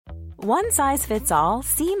One size fits all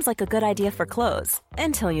seems like a good idea for clothes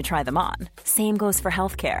until you try them on. Same goes for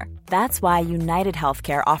healthcare. That's why United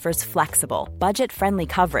Healthcare offers flexible, budget-friendly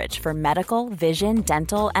coverage for medical, vision,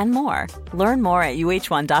 dental, and more. Learn more at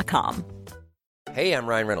uh1.com. Hey, I'm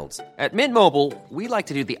Ryan Reynolds. At Mint Mobile, we like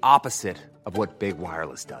to do the opposite of what Big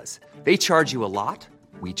Wireless does. They charge you a lot,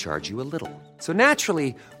 we charge you a little. So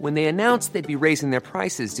naturally, when they announced they'd be raising their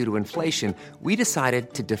prices due to inflation, we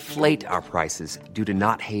decided to deflate our prices due to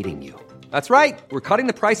not hating you. That's right. We're cutting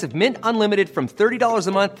the price of Mint Unlimited from $30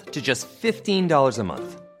 a month to just $15 a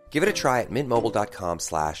month. Give it a try at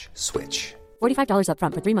mintmobile.com/switch. $45 up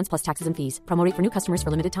front for 3 months plus taxes and fees. Promo rate for new customers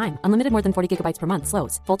for limited time. Unlimited more than 40 gigabytes per month.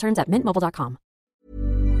 Slows full terms at mintmobile.com.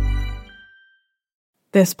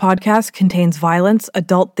 This podcast contains violence,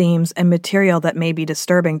 adult themes, and material that may be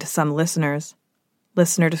disturbing to some listeners.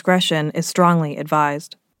 Listener discretion is strongly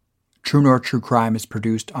advised. True North True Crime is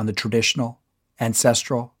produced on the traditional,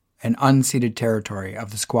 ancestral, and unceded territory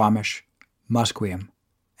of the Squamish, Musqueam,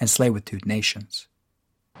 and Tsleil-Waututh nations.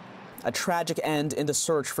 A tragic end in the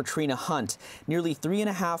search for Trina Hunt. Nearly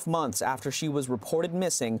 3.5 months after she was reported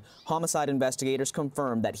missing, homicide investigators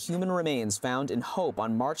confirmed that human remains found in Hope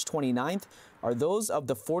on March 29th are those of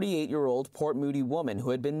the 48-year-old Port Moody woman who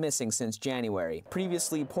had been missing since January.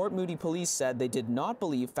 Previously, Port Moody police said they did not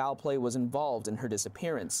believe foul play was involved in her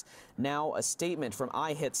disappearance. Now, a statement from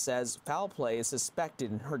IHIT says foul play is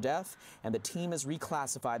suspected in her death, and the team has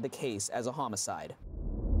reclassified the case as a homicide.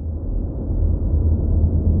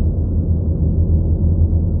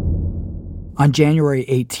 On January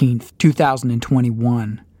 18th,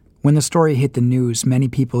 2021, when the story hit the news, many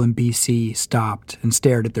people in BC stopped and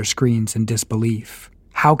stared at their screens in disbelief.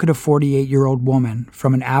 How could a 48-year-old woman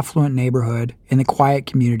from an affluent neighborhood in the quiet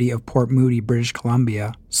community of Port Moody, British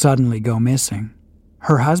Columbia, suddenly go missing?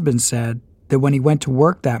 Her husband said that when he went to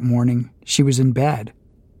work that morning, she was in bed.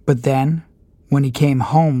 But then, when he came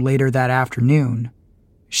home later that afternoon,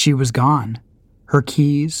 she was gone. Her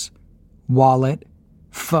keys, wallet,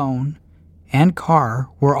 phone, and car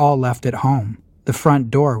were all left at home. The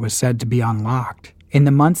front door was said to be unlocked. In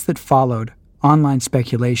the months that followed, online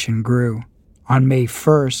speculation grew. On May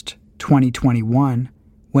 1st, 2021,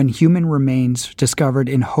 when human remains discovered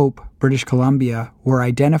in Hope, British Columbia, were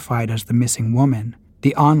identified as the missing woman,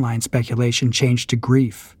 the online speculation changed to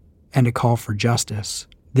grief and a call for justice.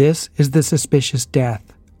 This is the suspicious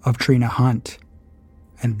death of Trina Hunt.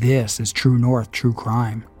 And this is True North True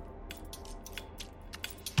Crime.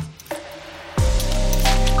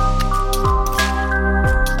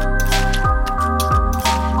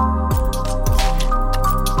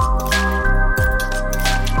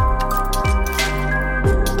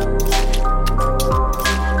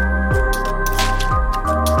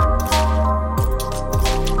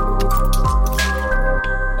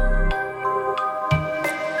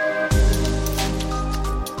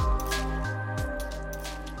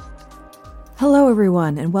 Hello,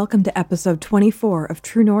 everyone, and welcome to episode 24 of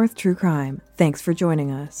True North True Crime. Thanks for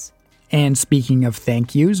joining us. And speaking of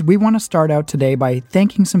thank yous, we want to start out today by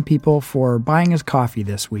thanking some people for buying us coffee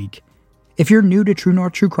this week. If you're new to True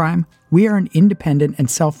North True Crime, we are an independent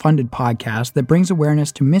and self-funded podcast that brings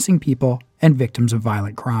awareness to missing people and victims of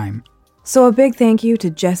violent crime. So a big thank you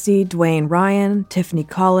to Jesse, Dwayne Ryan, Tiffany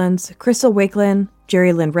Collins, Crystal Wakelin,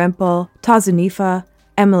 Jerry Lynn Rempel, Tazanifa,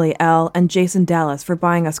 Emily L., and Jason Dallas for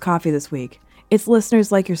buying us coffee this week. It's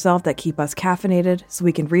listeners like yourself that keep us caffeinated so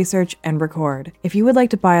we can research and record. If you would like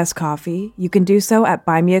to buy us coffee, you can do so at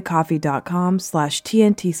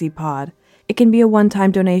buymeacoffee.com/TNTCpod. It can be a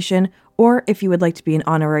one-time donation, or if you would like to be an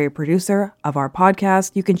honorary producer of our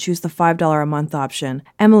podcast, you can choose the $5 a month option.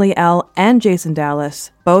 Emily L. and Jason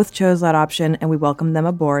Dallas both chose that option, and we welcome them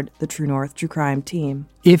aboard the True North True Crime team.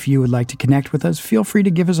 If you would like to connect with us, feel free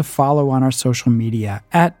to give us a follow on our social media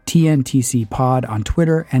at TNTCpod on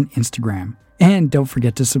Twitter and Instagram. And don't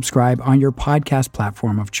forget to subscribe on your podcast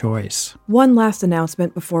platform of choice. One last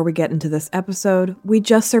announcement before we get into this episode. We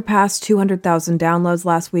just surpassed 200,000 downloads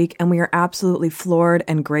last week, and we are absolutely floored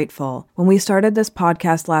and grateful. When we started this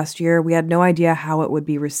podcast last year, we had no idea how it would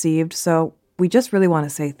be received, so we just really want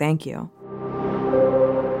to say thank you.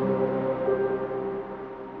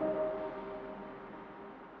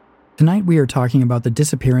 Tonight we are talking about the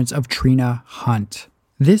disappearance of Trina Hunt.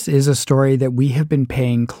 This is a story that we have been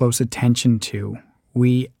paying close attention to.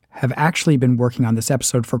 We have actually been working on this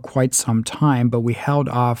episode for quite some time, but we held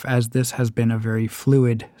off as this has been a very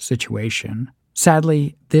fluid situation.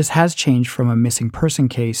 Sadly, this has changed from a missing person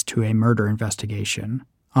case to a murder investigation.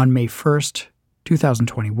 On May 1st,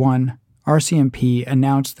 2021, RCMP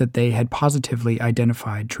announced that they had positively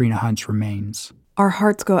identified Trina Hunt's remains. Our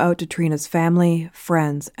hearts go out to Trina's family,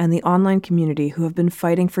 friends, and the online community who have been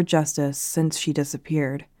fighting for justice since she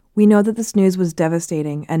disappeared. We know that this news was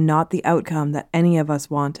devastating and not the outcome that any of us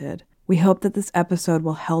wanted. We hope that this episode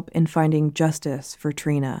will help in finding justice for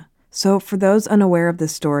Trina. So for those unaware of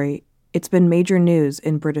this story, it's been major news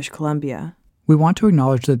in British Columbia. We want to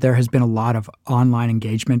acknowledge that there has been a lot of online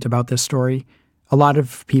engagement about this story. A lot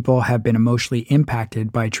of people have been emotionally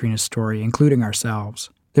impacted by Trina's story, including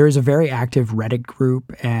ourselves. There is a very active Reddit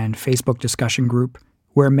group and Facebook discussion group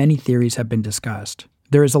where many theories have been discussed.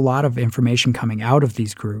 There is a lot of information coming out of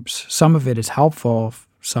these groups. Some of it is helpful,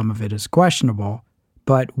 some of it is questionable,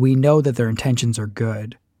 but we know that their intentions are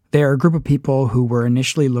good. They are a group of people who were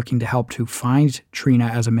initially looking to help to find Trina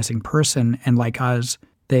as a missing person, and like us,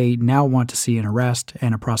 they now want to see an arrest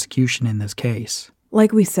and a prosecution in this case.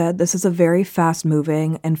 Like we said, this is a very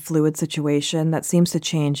fast-moving and fluid situation that seems to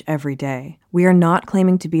change every day. We are not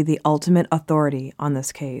claiming to be the ultimate authority on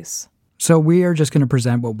this case. So we are just going to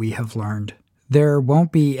present what we have learned. There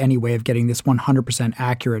won't be any way of getting this 100%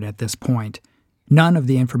 accurate at this point. None of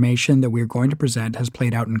the information that we are going to present has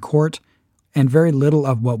played out in court, and very little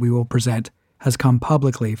of what we will present has come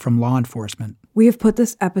publicly from law enforcement. We have put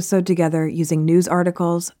this episode together using news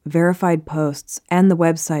articles, verified posts, and the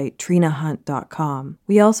website trinahunt.com.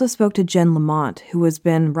 We also spoke to Jen Lamont, who has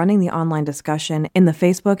been running the online discussion in the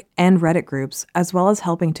Facebook and Reddit groups, as well as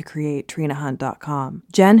helping to create trinahunt.com.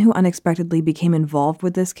 Jen, who unexpectedly became involved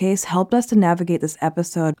with this case, helped us to navigate this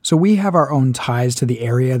episode. So we have our own ties to the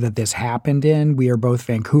area that this happened in. We are both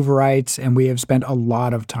Vancouverites, and we have spent a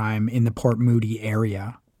lot of time in the Port Moody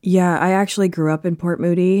area. Yeah, I actually grew up in Port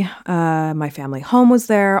Moody. My family home was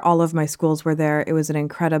there. All of my schools were there. It was an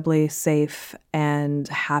incredibly safe and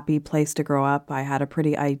happy place to grow up. I had a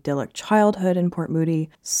pretty idyllic childhood in Port Moody.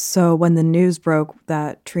 So when the news broke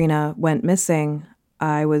that Trina went missing,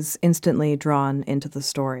 I was instantly drawn into the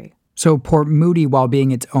story. So Port Moody, while being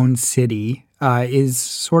its own city, is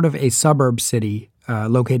sort of a suburb city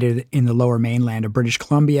located in the lower mainland of British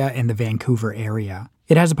Columbia and the Vancouver area.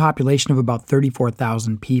 It has a population of about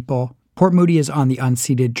 34,000 people. Port Moody is on the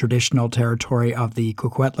unceded traditional territory of the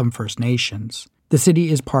Coquitlam First Nations. The city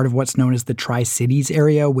is part of what's known as the Tri-Cities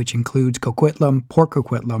area, which includes Coquitlam, Port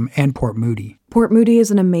Coquitlam, and Port Moody. Port Moody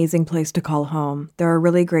is an amazing place to call home. There are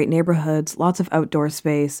really great neighborhoods, lots of outdoor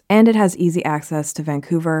space, and it has easy access to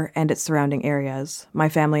Vancouver and its surrounding areas. My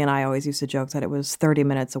family and I always used to joke that it was 30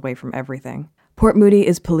 minutes away from everything. Port Moody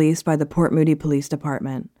is policed by the Port Moody Police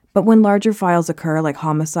Department. But when larger files occur like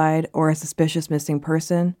homicide or a suspicious missing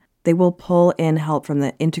person, they will pull in help from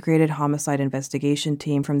the Integrated Homicide Investigation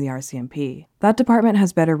Team from the RCMP. That department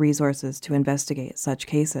has better resources to investigate such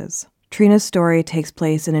cases. Trina's story takes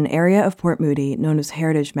place in an area of Port Moody known as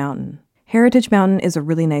Heritage Mountain. Heritage Mountain is a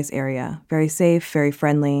really nice area, very safe, very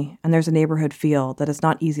friendly, and there's a neighborhood feel that is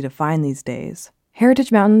not easy to find these days.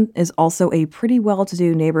 Heritage Mountain is also a pretty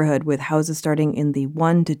well-to-do neighborhood with houses starting in the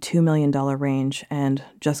 $1 to $2 million range and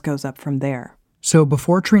just goes up from there. So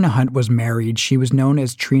before Trina Hunt was married, she was known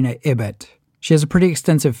as Trina Ibbott. She has a pretty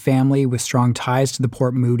extensive family with strong ties to the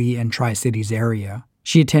Port Moody and Tri-Cities area.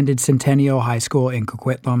 She attended Centennial High School in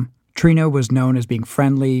Coquitlam. Trina was known as being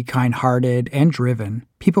friendly, kind-hearted, and driven.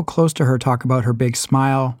 People close to her talk about her big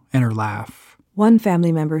smile and her laugh. One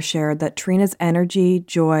family member shared that Trina's energy,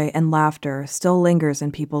 joy, and laughter still lingers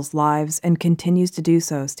in people's lives and continues to do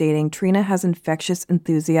so, stating Trina has infectious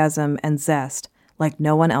enthusiasm and zest like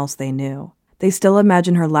no one else they knew. They still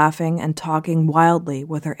imagine her laughing and talking wildly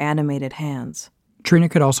with her animated hands. Trina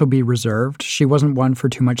could also be reserved. She wasn't one for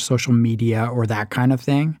too much social media or that kind of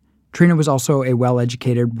thing. Trina was also a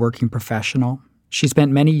well-educated working professional. She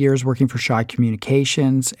spent many years working for Shaw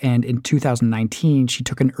Communications, and in 2019, she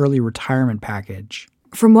took an early retirement package.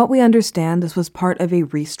 From what we understand, this was part of a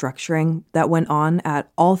restructuring that went on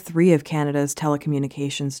at all three of Canada's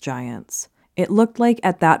telecommunications giants. It looked like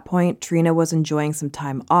at that point, Trina was enjoying some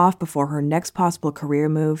time off before her next possible career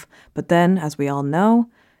move, but then, as we all know,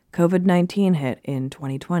 COVID-19 hit in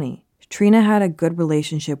 2020. Trina had a good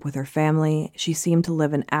relationship with her family. She seemed to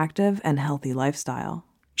live an active and healthy lifestyle.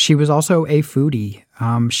 She was also a foodie.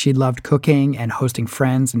 She loved cooking and hosting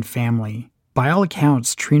friends and family. By all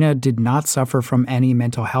accounts, Trina did not suffer from any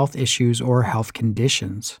mental health issues or health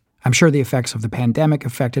conditions. I'm sure the effects of the pandemic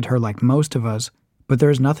affected her like most of us, but there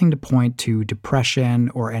is nothing to point to depression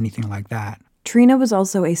or anything like that. Trina was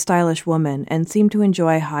also a stylish woman and seemed to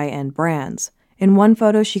enjoy high-end brands. In one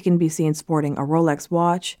photo, she can be seen sporting a Rolex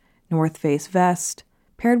watch, North Face vest,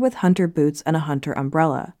 paired with hunter boots and a hunter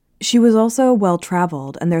umbrella. She was also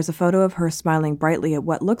well-traveled, and there's a photo of her smiling brightly at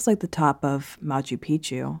what looks like the top of Machu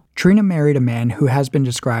Picchu. Trina married a man who has been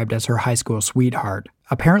described as her high school sweetheart.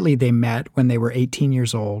 Apparently they met when they were 18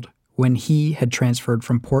 years old, when he had transferred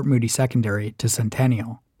from Port Moody Secondary to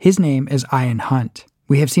Centennial. His name is Ian Hunt.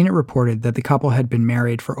 We have seen it reported that the couple had been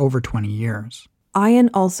married for over 20 years. Ian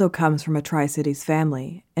also comes from a Tri-Cities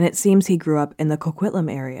family, and it seems he grew up in the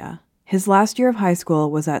Coquitlam area. His last year of high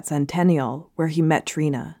school was at Centennial, where he met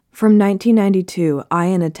Trina. From 1992,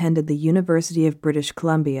 Ian attended the University of British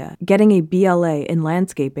Columbia, getting a BLA in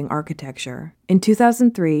landscaping architecture. In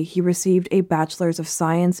 2003, he received a Bachelor's of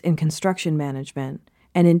Science in Construction Management,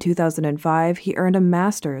 and in 2005, he earned a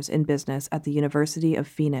master's in business at the University of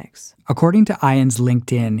Phoenix. According to Ian's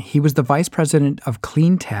LinkedIn, he was the vice president of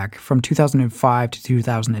Clean Tech from 2005 to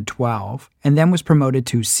 2012, and then was promoted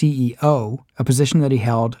to CEO, a position that he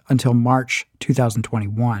held until March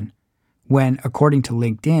 2021, when, according to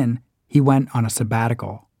LinkedIn, he went on a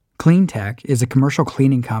sabbatical. Clean Tech is a commercial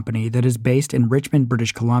cleaning company that is based in Richmond,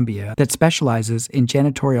 British Columbia, that specializes in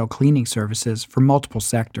janitorial cleaning services for multiple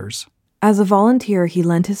sectors. As a volunteer, he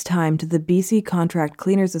lent his time to the BC Contract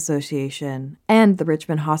Cleaners Association and the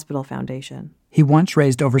Richmond Hospital Foundation. He once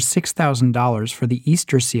raised over $6,000 for the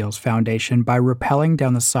Easter Seals Foundation by rappelling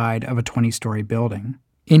down the side of a 20-story building.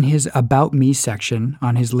 In his About Me section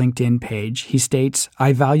on his LinkedIn page, he states,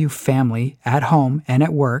 "I value family at home and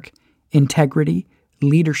at work, integrity,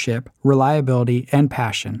 leadership, reliability, and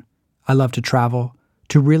passion. I love to travel,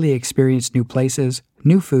 to really experience new places,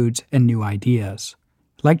 new foods, and new ideas."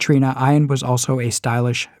 Like Trina, Ian was also a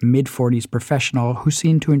stylish mid-40s professional who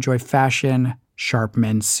seemed to enjoy fashion, sharp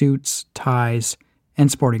men's suits, ties,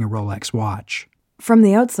 and sporting a Rolex watch. From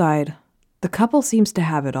the outside, the couple seems to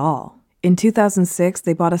have it all. In 2006,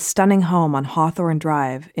 they bought a stunning home on Hawthorne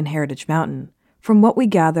Drive in Heritage Mountain. From what we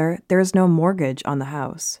gather, there is no mortgage on the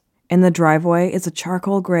house. In the driveway is a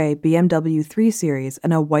charcoal gray BMW 3 Series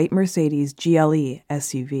and a white Mercedes GLE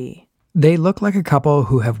SUV. They look like a couple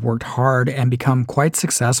who have worked hard and become quite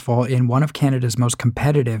successful in one of Canada's most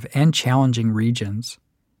competitive and challenging regions.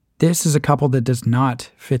 This is a couple that does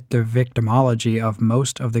not fit the victimology of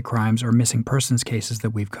most of the crimes or missing persons cases that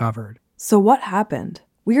we've covered. So what happened?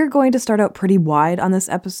 We are going to start out pretty wide on this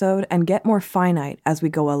episode and get more finite as we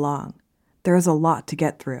go along. There is a lot to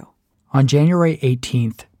get through. On January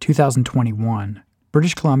 18th, 2021,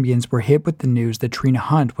 British Columbians were hit with the news that Trina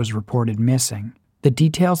Hunt was reported missing. The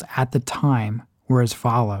details at the time were as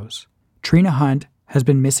follows. Trina Hunt has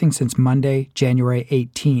been missing since Monday, January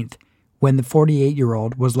 18th, when the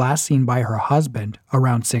 48-year-old was last seen by her husband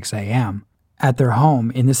around 6 a.m. at their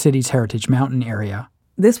home in the city's Heritage Mountain area.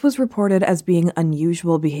 This was reported as being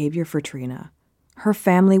unusual behavior for Trina. Her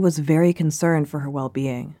family was very concerned for her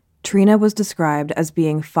well-being. Trina was described as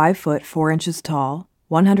being 5 foot 4 inches tall,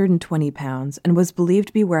 120 pounds, and was believed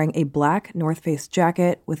to be wearing a black North Face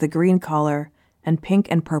jacket with a green collar and pink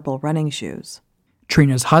and purple running shoes.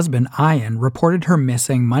 Trina's husband, Ian, reported her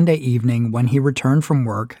missing Monday evening when he returned from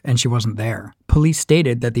work and she wasn't there. Police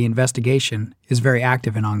stated that the investigation is very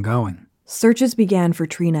active and ongoing. Searches began for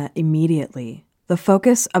Trina immediately. The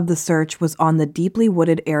focus of the search was on the deeply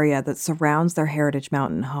wooded area that surrounds their Heritage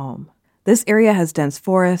Mountain home. This area has dense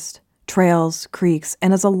forest, trails, creeks,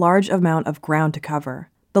 and has a large amount of ground to cover.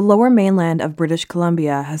 The lower mainland of British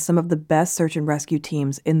Columbia has some of the best search and rescue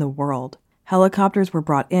teams in the world. Helicopters were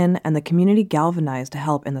brought in, and the community galvanized to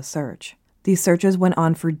help in the search. These searches went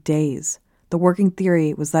on for days. The working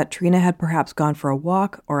theory was that Trina had perhaps gone for a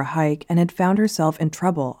walk or a hike and had found herself in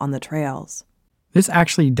trouble on the trails. This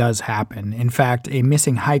actually does happen. In fact, a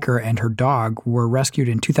missing hiker and her dog were rescued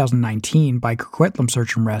in 2019 by Coquitlam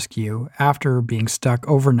Search and Rescue after being stuck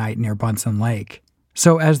overnight near Bunsen Lake.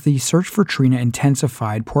 So as the search for Trina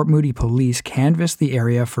intensified, Port Moody police canvassed the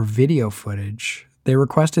area for video footage. They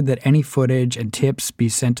requested that any footage and tips be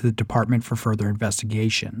sent to the department for further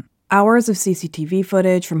investigation. Hours of CCTV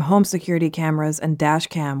footage from home security cameras and dash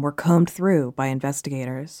cam were combed through by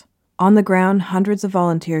investigators. On the ground, hundreds of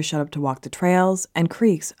volunteers showed up to walk the trails and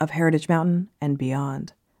creeks of Heritage Mountain and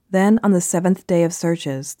beyond. Then, on the 7th day of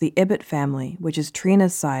searches, the Ibbott family, which is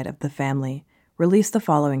Trina's side of the family, released the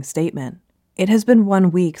following statement. "It has been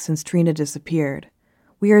 1 week since Trina disappeared.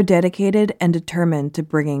 We are dedicated and determined to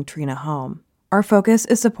bringing Trina home. Our focus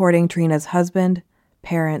is supporting Trina's husband,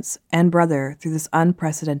 parents, and brother through this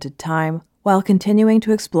unprecedented time, while continuing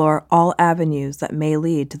to explore all avenues that may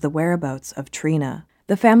lead to the whereabouts of Trina."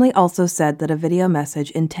 The family also said that a video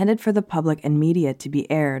message intended for the public and media to be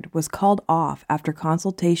aired was called off after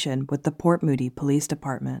consultation with the Port Moody Police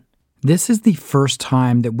Department. This is the first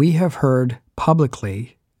time that we have heard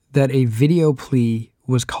publicly that a video plea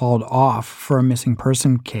was called off for a missing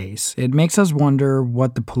person case. It makes us wonder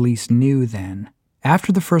what the police knew then.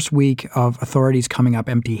 After the first week of authorities coming up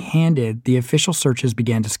empty-handed, the official searches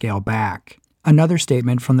began to scale back. Another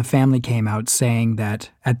statement from the family came out saying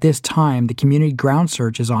that at this time, the community ground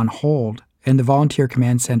search is on hold and the Volunteer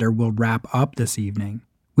Command Center will wrap up this evening.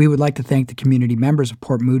 We would like to thank the community members of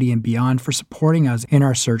Port Moody and beyond for supporting us in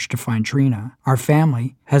our search to find Trina. Our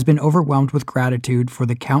family has been overwhelmed with gratitude for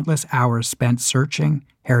the countless hours spent searching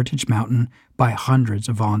Heritage Mountain by hundreds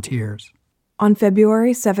of volunteers. On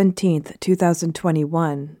February 17,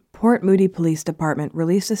 2021, Port Moody Police Department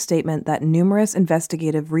released a statement that numerous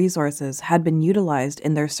investigative resources had been utilized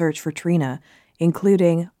in their search for Trina,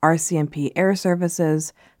 including RCMP Air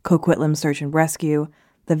Services, Coquitlam Search and Rescue,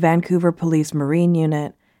 the Vancouver Police Marine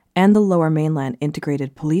Unit, and the Lower Mainland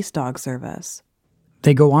Integrated Police Dog Service.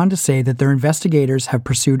 They go on to say that their investigators have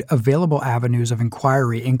pursued available avenues of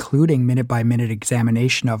inquiry, including minute-by-minute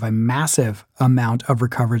examination of a massive amount of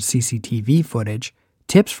recovered CCTV footage,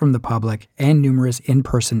 tips from the public, and numerous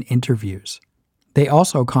in-person interviews. They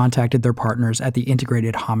also contacted their partners at the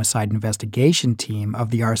Integrated Homicide Investigation Team of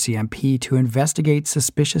the RCMP to investigate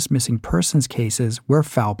suspicious missing persons cases where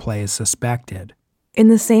foul play is suspected. In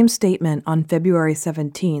the same statement on February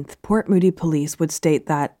 17th, Port Moody Police would state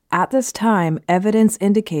that, at this time, evidence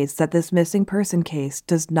indicates that this missing person case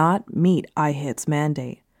does not meet IHIT's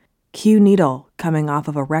mandate. Cue needle coming off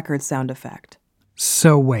of a record sound effect.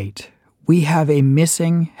 So wait. We have a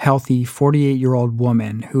missing, healthy 48-year-old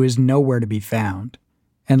woman who is nowhere to be found,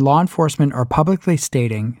 and law enforcement are publicly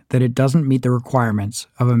stating that it doesn't meet the requirements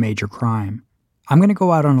of a major crime. I'm going to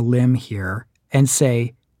go out on a limb here and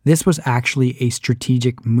say this was actually a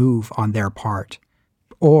strategic move on their part,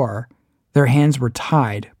 or their hands were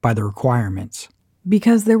tied by the requirements.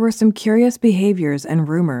 Because there were some curious behaviors and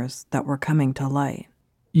rumors that were coming to light.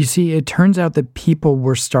 You see, it turns out that people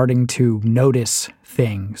were starting to notice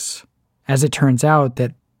things. As it turns out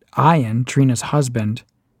that Ian, Trina's husband,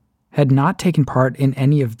 had not taken part in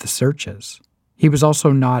any of the searches. He was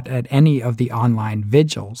also not at any of the online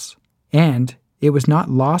vigils. And it was not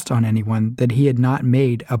lost on anyone that he had not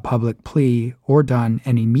made a public plea or done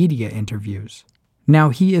any media interviews. Now,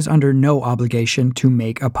 he is under no obligation to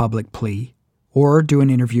make a public plea or do an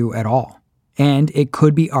interview at all. And it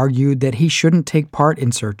could be argued that he shouldn't take part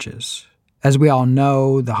in searches. As we all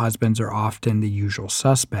know, the husbands are often the usual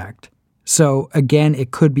suspect. So again,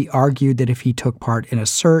 it could be argued that if he took part in a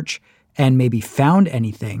search and maybe found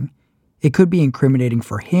anything, it could be incriminating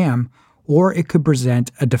for him, or it could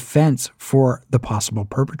present a defense for the possible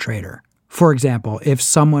perpetrator. For example, if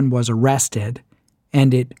someone was arrested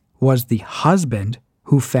and it was the husband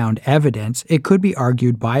who found evidence, it could be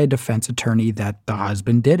argued by a defense attorney that the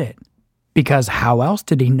husband did it. Because how else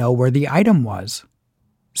did he know where the item was?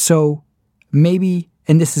 So maybe,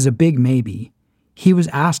 and this is a big maybe, he was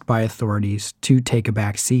asked by authorities to take a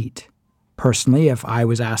back seat. Personally, if I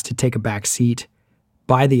was asked to take a back seat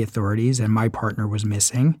by the authorities and my partner was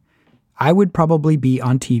missing, I would probably be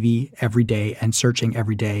on TV every day and searching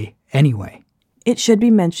every day anyway. It should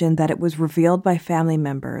be mentioned that it was revealed by family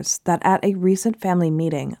members that at a recent family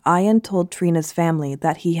meeting, Ian told Trina's family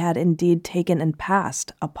that he had indeed taken and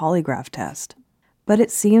passed a polygraph test. But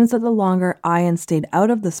it seems that the longer Ian stayed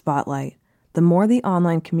out of the spotlight, the more the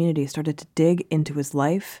online community started to dig into his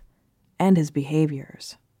life and his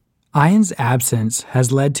behaviors. Ian's absence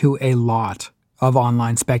has led to a lot of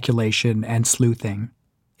online speculation and sleuthing.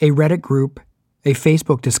 A Reddit group, a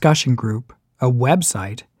Facebook discussion group, a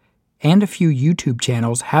website, and a few YouTube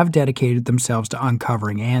channels have dedicated themselves to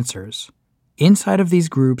uncovering answers. Inside of these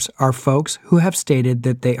groups are folks who have stated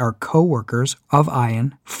that they are co-workers of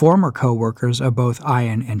Ian, former co-workers of both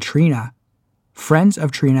Ian and Trina, friends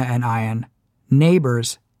of Trina and Ian,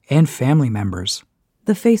 neighbors, and family members.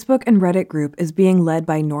 The Facebook and Reddit group is being led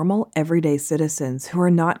by normal, everyday citizens who are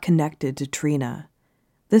not connected to Trina.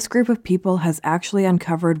 This group of people has actually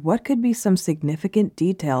uncovered what could be some significant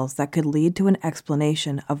details that could lead to an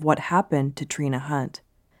explanation of what happened to Trina Hunt.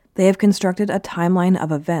 They have constructed a timeline of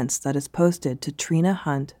events that is posted to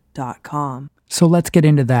trinahunt.com. So let's get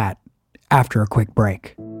into that after a quick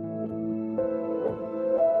break.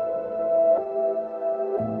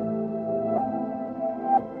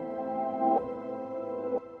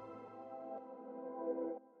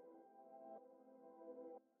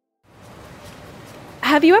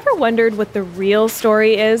 Have you ever wondered what the real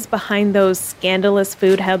story is behind those scandalous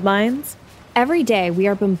food headlines? Every day, we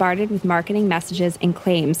are bombarded with marketing messages and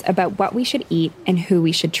claims about what we should eat and who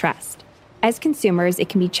we should trust. As consumers, it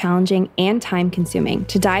can be challenging and time-consuming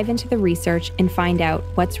to dive into the research and find out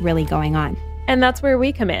what's really going on. And that's where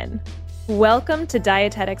we come in. Welcome to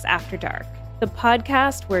Dietetics After Dark, the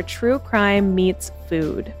podcast where true crime meets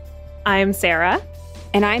food. I'm Sarah.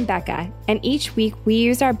 And I'm Becca, and each week we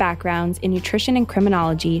use our backgrounds in nutrition and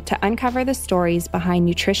criminology to uncover the stories behind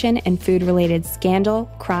nutrition and food-related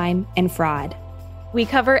scandal, crime, and fraud. We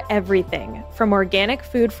cover everything from organic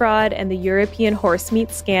food fraud and the European horse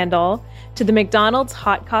meat scandal to the McDonald's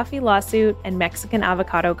hot coffee lawsuit and Mexican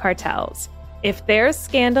avocado cartels. If there's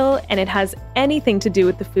scandal and it has anything to do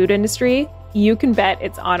with the food industry, you can bet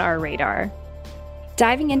it's on our radar.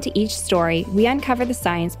 Diving into each story, we uncover the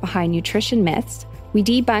science behind nutrition myths, we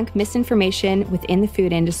debunk misinformation within the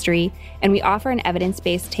food industry, and we offer an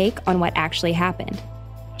evidence-based take on what actually happened.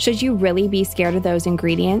 Should you really be scared of those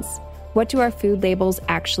ingredients? What do our food labels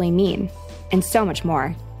actually mean? And so much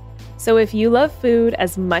more. So if you love food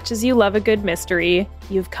as much as you love a good mystery,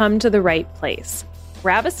 you've come to the right place.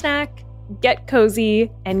 Grab a snack, get cozy,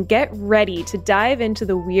 and get ready to dive into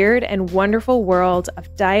the weird and wonderful world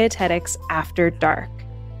of dietetics after dark.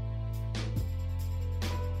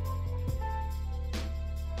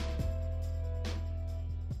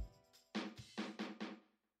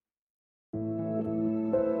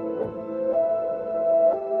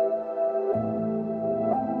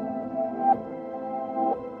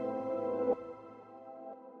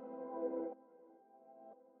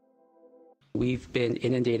 We've been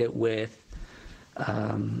inundated with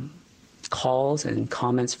calls and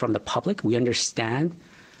comments from the public. We understand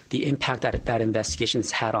the impact that investigation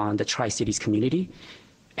has had on the Tri-Cities community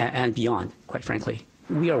and beyond, quite frankly.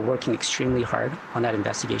 We are working extremely hard on that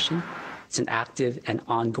investigation. It's an active and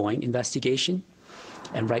ongoing investigation.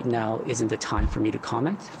 And right now isn't the time for me to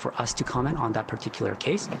comment, for us to comment on that particular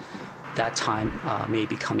case. That time may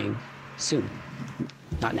be coming soon,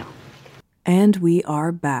 not now. And we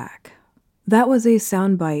are back. That was a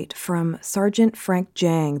soundbite from Sergeant Frank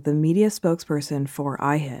Jang, the media spokesperson for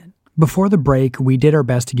IHIT. Before the break, we did our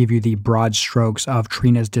best to give you the broad strokes of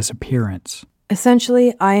Trina's disappearance.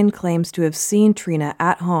 Essentially, Ian claims to have seen Trina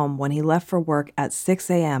at home when he left for work at 6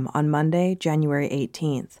 a.m. on Monday, January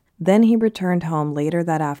 18th. Then he returned home later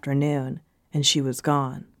that afternoon, and she was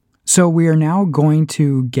gone. So we are now going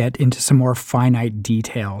to get into some more finite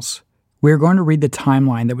details. We are going to read the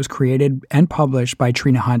timeline that was created and published by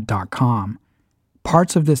TrinaHunt.com.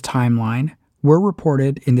 Parts of this timeline were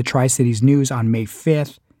reported in the Tri-Cities News on May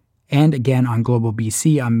 5th and again on Global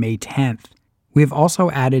BC on May 10th. We have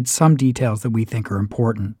also added some details that we think are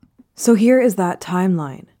important. So here is that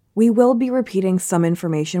timeline. We will be repeating some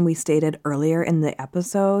information we stated earlier in the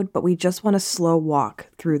episode, but we just want to slow walk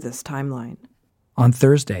through this timeline. On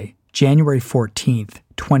Thursday, January 14th,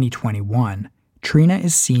 2021, Trina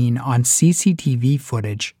is seen on CCTV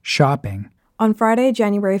footage shopping. On Friday,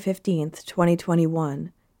 January 15th,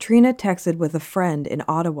 2021, Trina texted with a friend in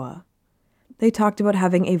Ottawa. They talked about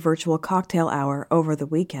having a virtual cocktail hour over the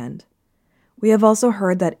weekend. We have also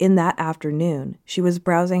heard that in that afternoon, she was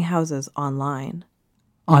browsing houses online.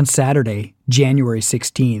 On Saturday, January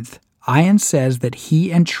 16th, Ian says that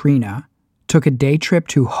he and Trina took a day trip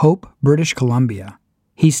to Hope, British Columbia.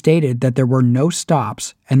 He stated that there were no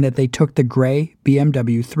stops and that they took the gray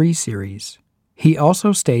BMW 3 Series. He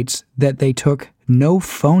also states that they took no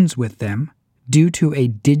phones with them due to a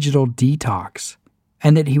digital detox,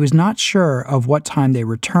 and that he was not sure of what time they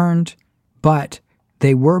returned, but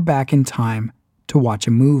they were back in time to watch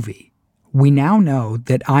a movie. We now know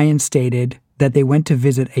that Ian stated that they went to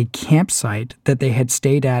visit a campsite that they had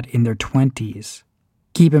stayed at in their 20s.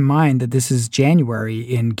 Keep in mind that this is January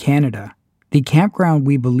in Canada. The campground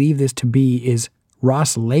we believe this to be is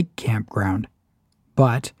Ross Lake Campground,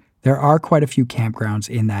 but there are quite a few campgrounds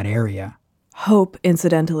in that area. Hope,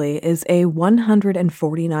 incidentally, is a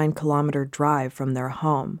 149-kilometer drive from their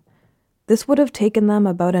home. This would have taken them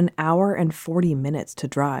about an hour and 40 minutes to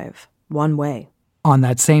drive, one way. On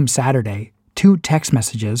that same Saturday, 2 text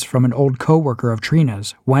messages from an old coworker of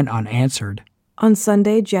Trina's went unanswered. On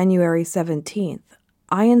Sunday, January 17th,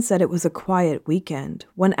 Ian said it was a quiet weekend.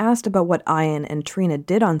 When asked about what Ian and Trina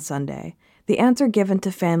did on Sunday, the answer given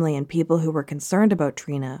to family and people who were concerned about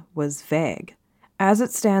Trina was vague. As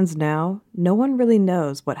it stands now, no one really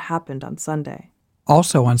knows what happened on Sunday.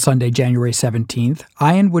 Also on Sunday, January 17th,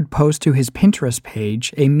 Ian would post to his Pinterest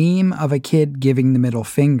page a meme of a kid giving the middle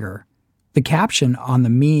finger. The caption on the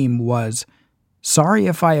meme was, "Sorry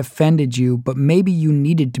if I offended you, but maybe you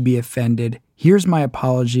needed to be offended. Here's my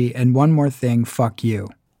apology, and one more thing, fuck you."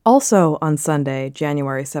 Also on Sunday,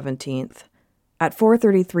 January 17th, at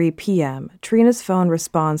 4:33 p.m., Trina's phone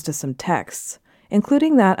responds to some texts,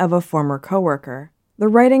 including that of a former coworker. The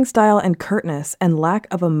writing style and curtness and lack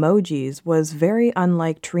of emojis was very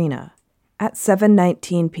unlike Trina. At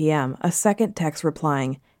 7:19 p.m., a second text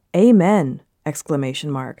replying, "Amen!"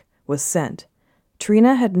 was sent.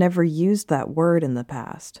 Trina had never used that word in the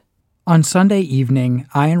past. On Sunday evening,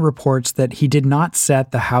 Ian reports that he did not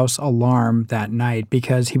set the house alarm that night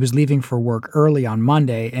because he was leaving for work early on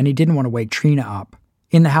Monday and he didn't want to wake Trina up.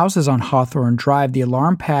 In the houses on Hawthorne Drive, the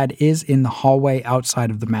alarm pad is in the hallway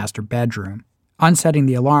outside of the master bedroom. Unsetting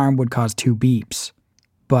the alarm would cause 2 beeps,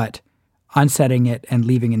 but unsetting it and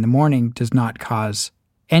leaving in the morning does not cause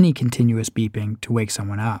any continuous beeping to wake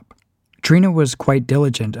someone up. Trina was quite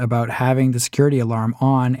diligent about having the security alarm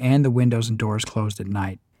on and the windows and doors closed at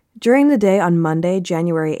night. During the day on Monday,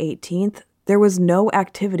 January 18th, there was no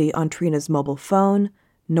activity on Trina's mobile phone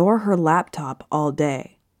nor her laptop all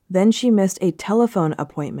day. Then she missed a telephone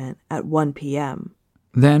appointment at 1 p.m.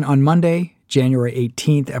 Then on Monday, January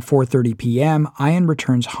 18th at 4:30 p.m., Ian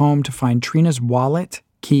returns home to find Trina's wallet,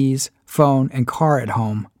 keys, phone, and car at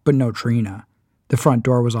home, but no Trina. The front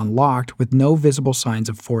door was unlocked with no visible signs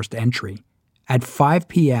of forced entry. At 5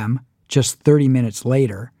 p.m., just 30 minutes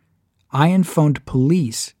later, Ian phoned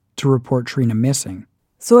police to report Trina missing.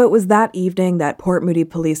 So it was that evening that Port Moody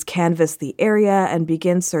police canvassed the area and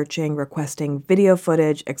began searching, requesting video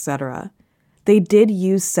footage, etc. They did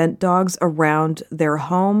use scent dogs around their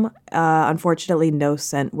home. Unfortunately, no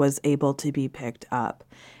scent was able to be picked up.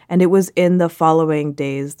 And it was in the following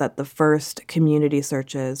days that the first community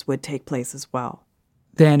searches would take place as well.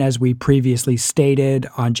 Then, as we previously stated,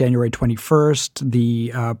 on January 21st,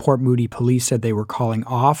 the Port Moody police said they were calling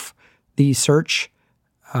off the search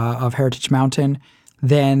of Heritage Mountain.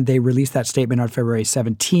 Then they released that statement on February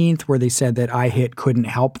 17th where they said that IHIT couldn't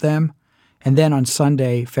help them. And then on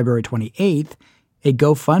Sunday, February 28th, a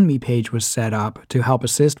GoFundMe page was set up to help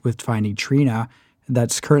assist with finding Trina.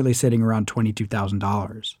 That's currently sitting around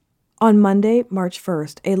 $22,000. On Monday, March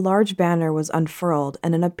 1st, a large banner was unfurled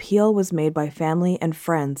and an appeal was made by family and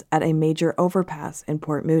friends at a major overpass in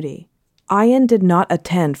Port Moody. Ian did not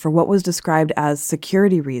attend for what was described as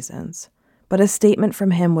security reasons, but a statement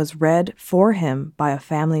from him was read for him by a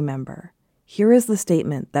family member. Here is the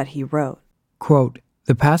statement that he wrote. Quote,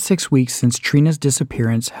 "The past 6 weeks since Trina's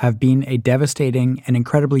disappearance have been a devastating and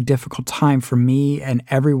incredibly difficult time for me and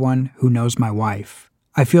everyone who knows my wife.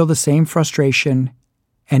 I feel the same frustration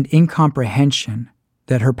and incomprehension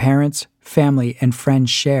that her parents, family, and friends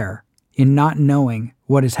share in not knowing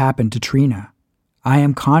what has happened to Trina. I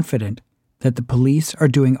am confident that the police are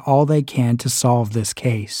doing all they can to solve this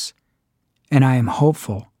case, and I am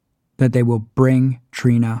hopeful that they will bring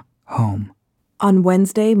Trina home." On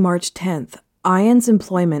Wednesday, March 10th, Ian's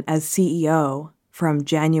employment as CEO from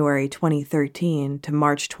January 2013 to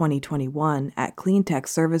March 2021 at Cleantech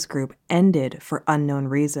Service Group ended for unknown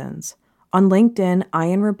reasons. On LinkedIn,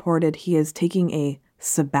 Ian reported he is taking a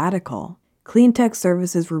sabbatical. Cleantech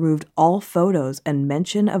Services removed all photos and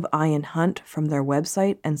mention of Ian Hunt from their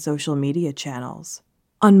website and social media channels.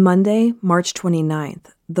 On Monday, March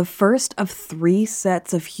 29th, the first of 3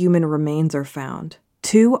 sets of human remains are found.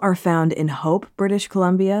 2 are found in Hope, British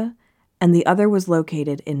Columbia, and the other was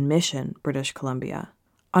located in Mission, British Columbia.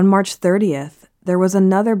 On March 30th, there was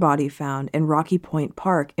another body found in Rocky Point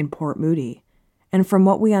Park in Port Moody, and from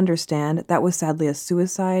what we understand, that was sadly a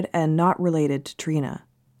suicide and not related to Trina.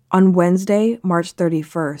 On Wednesday, March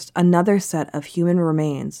 31st, another set of human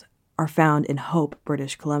remains are found in Hope,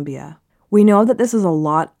 British Columbia. We know that this is a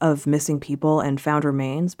lot of missing people and found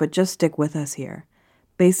remains, but just stick with us here.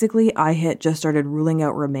 Basically, IHIT just started ruling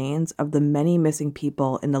out remains of the many missing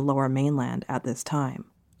people in the Lower Mainland at this time.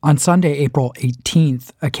 On Sunday, April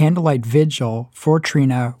 18th, a candlelight vigil for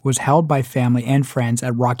Trina was held by family and friends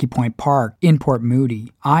at Rocky Point Park in Port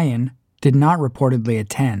Moody. Ian did not reportedly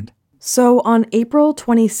attend. So on April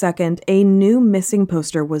 22nd, a new missing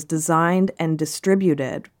poster was designed and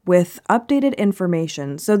distributed with updated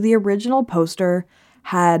information. So the original poster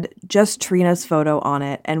had just Trina's photo on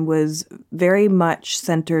it and was very much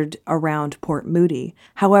centered around Port Moody.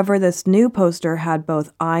 However, this new poster had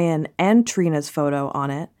both Ian and Trina's photo on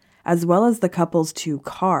it, as well as the couple's 2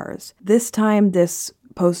 cars. This time, this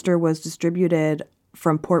poster was distributed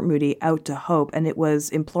from Port Moody out to Hope, and it was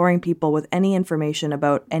imploring people with any information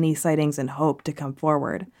about any sightings in Hope to come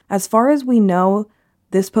forward. As far as we know,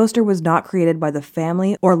 this poster was not created by the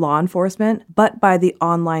family or law enforcement, but by the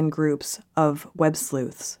online groups of web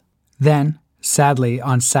sleuths. Then, sadly,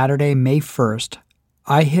 on Saturday, May 1st,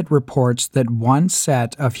 IHIT reports that 1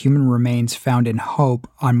 set of human remains found in Hope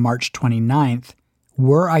on March 29th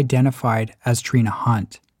were identified as Trina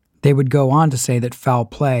Hunt. They would go on to say that foul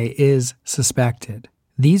play is suspected.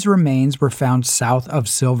 These remains were found south of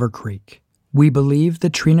Silver Creek. We believe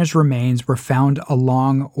that Trina's remains were found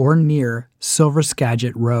along or near Silver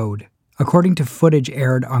Skagit Road. According to footage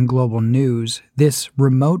aired on Global News, this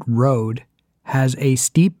remote road has a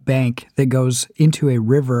steep bank that goes into a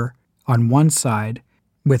river on one side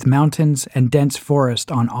with mountains and dense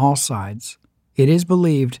forest on all sides. It is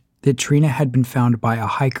believed that Trina had been found by a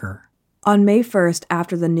hiker. On May 1st,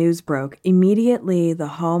 after the news broke, immediately the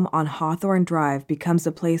home on Hawthorne Drive becomes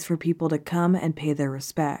a place for people to come and pay their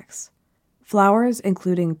respects. Flowers,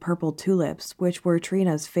 including purple tulips, which were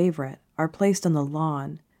Trina's favorite, are placed on the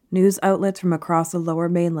lawn. News outlets from across the Lower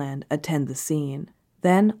Mainland attend the scene.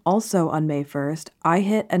 Then, also on May 1st,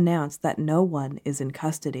 iHit announced that no one is in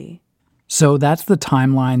custody. So that's the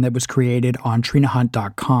timeline that was created on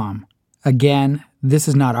TrinaHunt.com. Again, this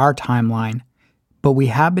is not our timeline, but we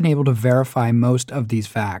have been able to verify most of these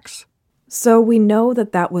facts. So we know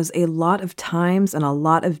that that was a lot of times and a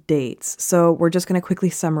lot of dates, so we're just going to quickly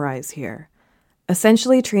summarize here.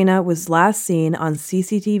 Essentially, Trina was last seen on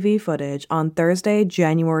CCTV footage on Thursday,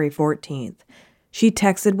 January 14th. She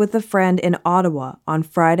texted with a friend in Ottawa on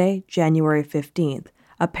Friday, January 15th.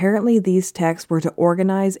 Apparently, these texts were to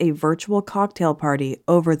organize a virtual cocktail party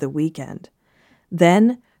over the weekend.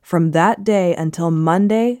 Then, from that day until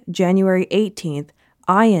Monday, January 18th,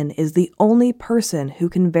 Ian is the only person who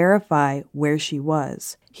can verify where she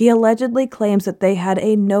was. He allegedly claims that they had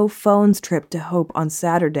a no-phones trip to Hope on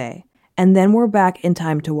Saturday, and then were back in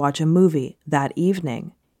time to watch a movie that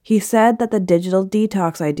evening. He said that the digital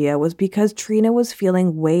detox idea was because Trina was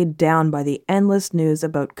feeling weighed down by the endless news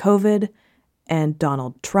about COVID and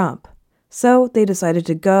Donald Trump. So they decided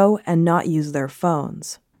to go and not use their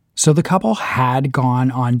phones. So the couple had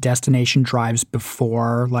gone on destination drives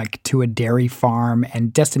before, like to a dairy farm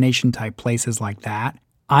and destination-type places like that.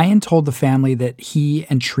 Ian told the family that he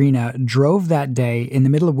and Trina drove that day in the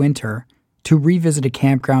middle of winter to revisit a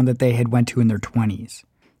campground that they had went to in their 20s.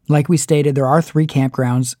 Like we stated, there are 3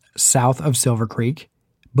 campgrounds south of Silver Creek,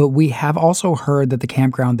 but we have also heard that the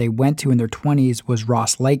campground they went to in their 20s was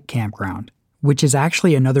Ross Lake Campground, which is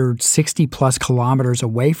actually another 60-plus kilometers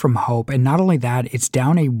away from Hope. And not only that, it's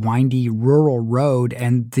down a windy rural road,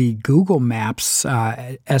 and the Google Maps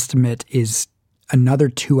estimate is another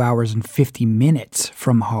 2 hours and 50 minutes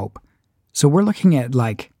from Hope. So we're looking at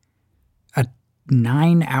like a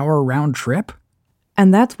 9-hour round trip.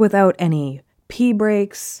 And that's without any pee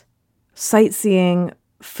breaks, sightseeing,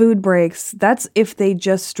 food breaks. That's if they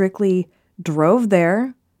just strictly drove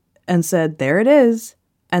there and said, there it is,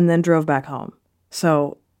 and then drove back home.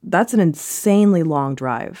 So that's an insanely long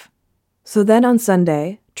drive. So then on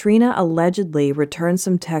Sunday, Trina allegedly returned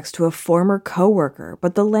some text to a former coworker,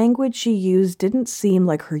 but the language she used didn't seem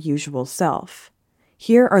like her usual self.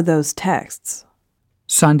 Here are those texts.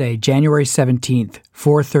 Sunday, January 17th,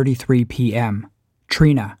 4:33 p.m.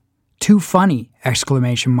 Trina, too funny! !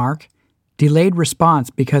 Delayed response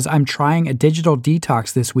because I'm trying a digital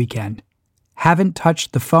detox this weekend. Haven't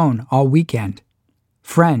touched the phone all weekend.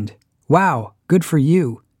 Friend, wow, good for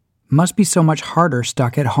you. Must be so much harder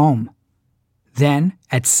stuck at home. Then,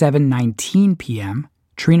 at 7:19 p.m.,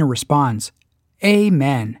 Trina responds,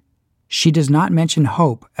 Amen. She does not mention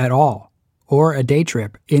Hope at all, or a day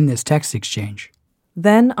trip in this text exchange.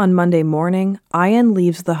 Then, on Monday morning, Ian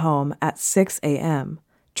leaves the home at 6 a.m.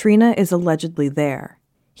 Trina is allegedly there.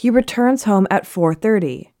 He returns home at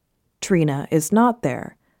 4:30. Trina is not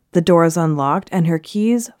there. The door is unlocked and her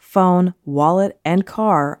keys, phone, wallet, and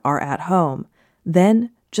car are at home.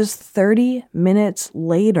 Then, just 30 minutes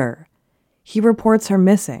later, he reports her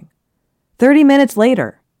missing. 30 minutes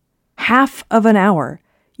later. Half of an hour.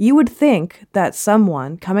 You would think that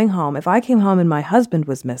someone coming home, if I came home and my husband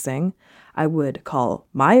was missing, I would call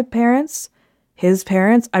my parents, his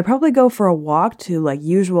parents. I'd probably go for a walk to like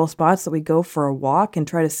usual spots that we go for a walk and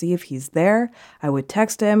try to see if he's there. I would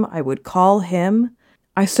text him. I would call him.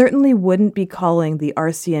 I certainly wouldn't be calling the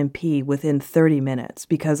RCMP within 30 minutes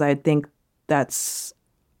because I think that's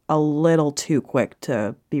a little too quick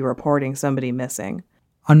to be reporting somebody missing.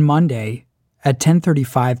 On Monday, at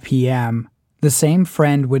 10:35 p.m., the same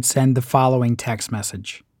friend would send the following text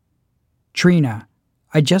message. Trina,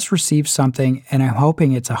 I just received something and I'm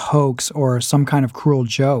hoping it's a hoax or some kind of cruel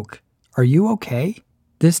joke. Are you okay?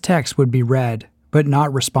 This text would be read, but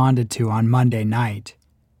not responded to on Monday night.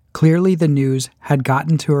 Clearly the news had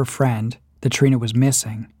gotten to her friend that Trina was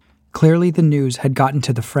missing. Clearly the news had gotten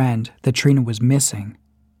to the friend that Trina was missing.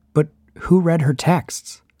 But who read her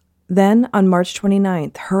texts? Then, on March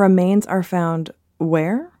 29th, her remains are found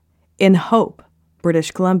where? In Hope,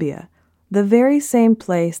 British Columbia, the very same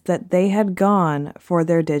place that they had gone for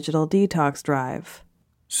their digital detox drive.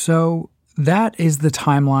 So that is the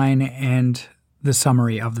timeline and the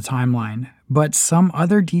summary of the timeline, but some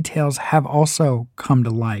other details have also come to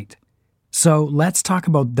light. So let's talk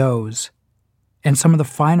about those and some of the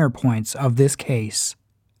finer points of this case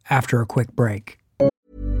after a quick break.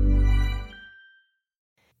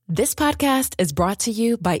 This podcast is brought to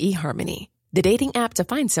you by eHarmony, the dating app to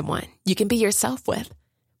find someone you can be yourself with.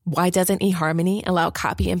 Why doesn't eHarmony allow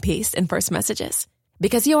copy and paste in first messages?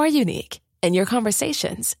 Because you are unique, and your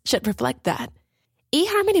conversations should reflect that.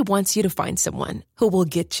 eHarmony wants you to find someone who will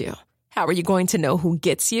get you. How are you going to know who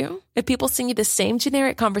gets you? If people send you the same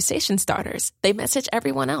generic conversation starters they message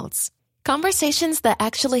everyone else. Conversations that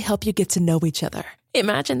actually help you get to know each other.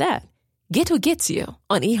 Imagine that. Get who gets you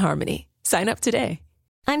on eHarmony. Sign up today.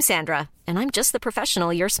 I'm Sandra, and I'm just the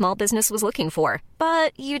professional your small business was looking for.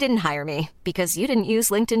 But you didn't hire me because you didn't use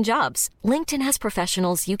LinkedIn Jobs. LinkedIn has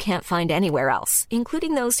professionals you can't find anywhere else,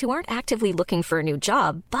 including those who aren't actively looking for a new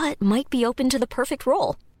job, but might be open to the perfect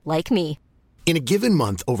role, like me. In a given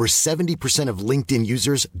month, over 70% of LinkedIn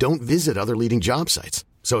users don't visit other leading job sites.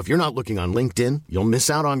 So if you're not looking on LinkedIn, you'll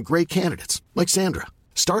miss out on great candidates like Sandra.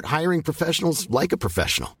 Start hiring professionals like a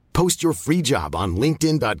professional. Post your free job on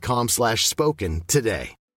linkedin.com/spoken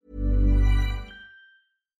today.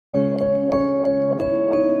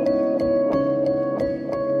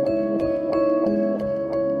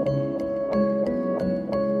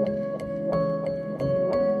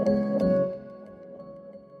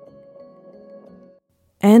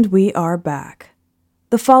 And we are back.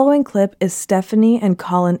 The following clip is Stephanie and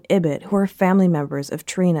Colin Ibbott, who are family members of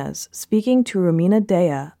Trina's, speaking to Romina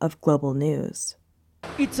Daya of Global News.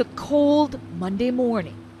 It's a cold Monday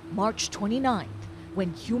morning, March 29th,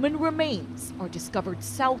 when human remains are discovered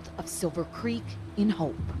south of Silver Creek in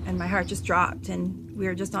Hope. And my heart just dropped, and we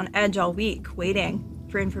were just on edge all week, waiting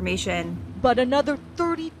for information. But another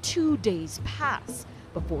 32 days pass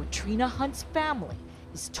before Trina Hunt's family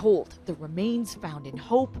is told the remains found in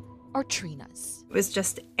Hope are Trina's. It was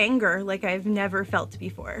just anger like I've never felt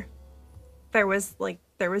before. There was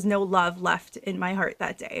no love left in my heart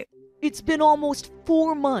that day. It's been almost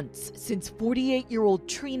 4 months since 48-year-old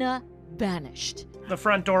Trina vanished. The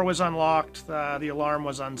front door was unlocked, the alarm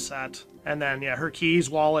was unset, and then her keys,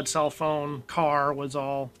 wallet, cell phone, car was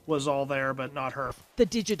all there, but not her. The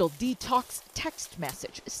digital detox text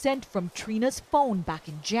message sent from Trina's phone back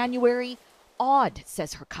in January, odd,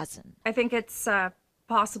 says her cousin. I think it's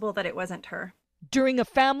possible that it wasn't her. During a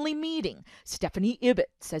family meeting, Stephanie Ibbott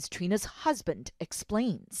says Trina's husband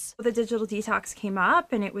explains. The digital detox came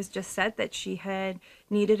up, and it was just said that she had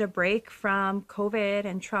needed a break from COVID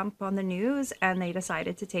and Trump on the news, and they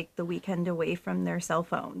decided to take the weekend away from their cell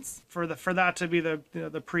phones. For that to be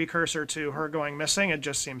the precursor to her going missing, it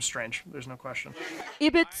just seems strange. There's no question.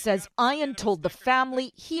 Ibbott says Ian told the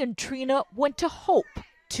family he and Trina went to Hope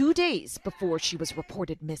 2 days before she was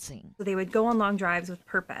reported missing. So they would go on long drives with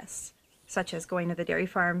purpose, such as going to the dairy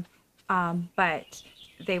farm, but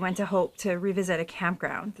they went to Hope to revisit a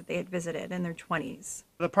campground that they had visited in their 20s.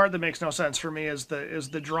 The part that makes no sense for me is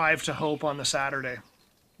the drive to Hope on the Saturday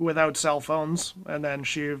without cell phones, and then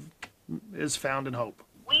she is found in Hope.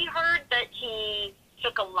 We heard that he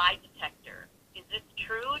took a lie detector. Is this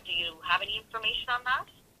true? Do you have any information on that?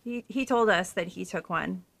 He told us that he took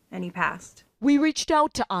one and he passed. We reached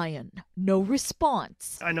out to Ian. No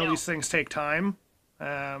response. I know these things take time.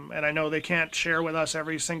 And I know they can't share with us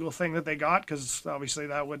every single thing that they got, because obviously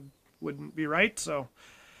that wouldn't be right. So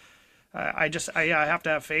I have to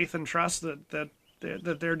have faith and trust that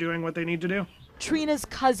they're doing what they need to do. Trina's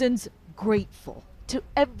cousins grateful to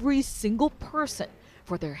every single person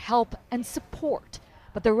for their help and support,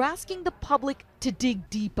 but they're asking the public to dig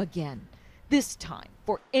deep again, this time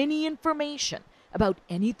for any information about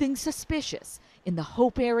anything suspicious in the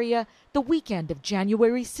Hope area the weekend of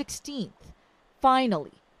January 16th.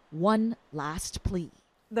 Finally, one last plea.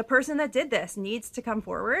 The person that did this needs to come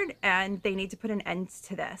forward, and they need to put an end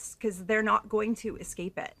to this, because they're not going to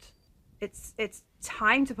escape it. It's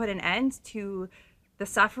time to put an end to the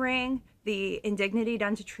suffering, the indignity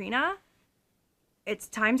done to Trina. It's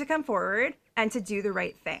time to come forward and to do the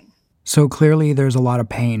right thing. So clearly there's a lot of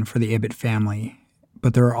pain for the Ibbott family,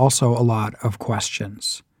 but there are also a lot of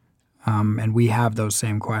questions. And we have those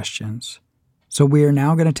same questions. So we are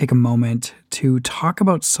now going to take a moment to talk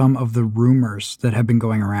about some of the rumors that have been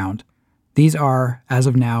going around. These are, as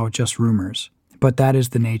of now, just rumors, but that is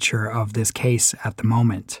the nature of this case at the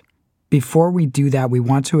moment. Before we do that, we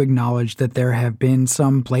want to acknowledge that there have been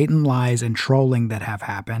some blatant lies and trolling that have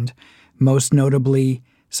happened. Most notably,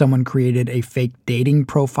 someone created a fake dating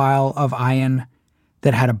profile of Ian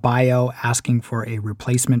that had a bio asking for a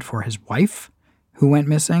replacement for his wife, who went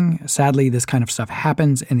missing. Sadly, this kind of stuff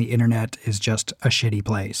happens, and the internet is just a shitty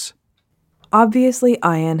place. Obviously,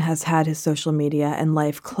 Ian has had his social media and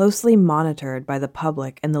life closely monitored by the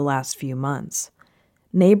public in the last few months.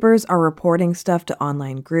 Neighbors are reporting stuff to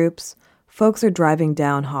online groups. Folks are driving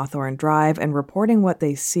down Hawthorne Drive and reporting what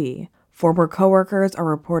they see. Former coworkers are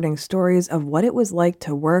reporting stories of what it was like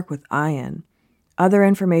to work with Ian. Other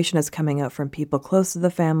information is coming out from people close to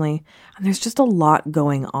the family, and there's just a lot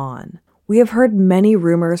going on. We have heard many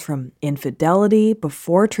rumors from infidelity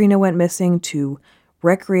before Trina went missing to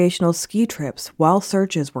recreational ski trips while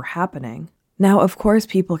searches were happening. Now, of course,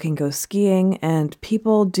 people can go skiing, and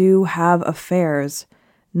people do have affairs.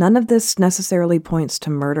 None of this necessarily points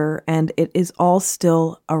to murder, and it is all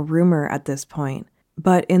still a rumor at this point.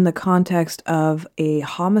 But in the context of a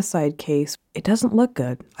homicide case, it doesn't look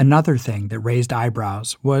good. Another thing that raised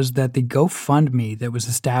eyebrows was that the GoFundMe that was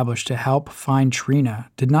established to help find Trina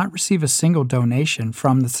did not receive a single donation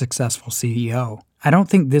from the successful CEO. I don't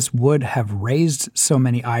think this would have raised so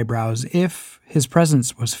many eyebrows if his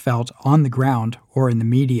presence was felt on the ground or in the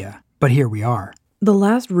media. But here we are. The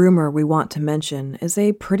last rumor we want to mention is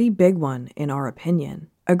a pretty big one, in our opinion.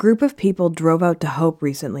 A group of people drove out to Hope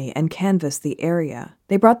recently and canvassed the area.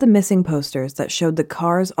 They brought the missing posters that showed the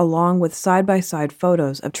cars along with side-by-side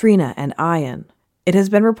photos of Trina and Ian. It has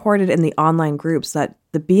been reported in the online groups that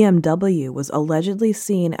the BMW was allegedly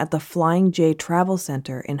seen at the Flying J Travel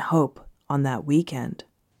Center in Hope on that weekend.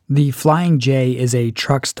 The Flying J is a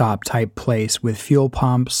truck stop type place with fuel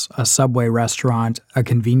pumps, a Subway restaurant, a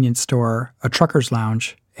convenience store, a trucker's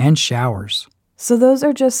lounge, and showers. So those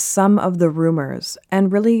are just some of the rumors,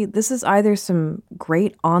 and really this is either some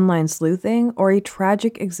great online sleuthing or a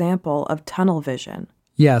tragic example of tunnel vision.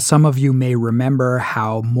 Yeah, some of you may remember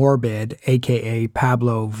how Morbid, aka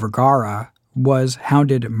Pablo Vergara, was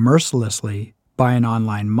hounded mercilessly by an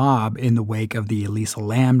online mob in the wake of the Elisa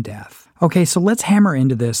Lam death. Okay, so let's hammer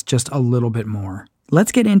into this just a little bit more.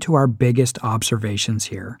 Let's get into our biggest observations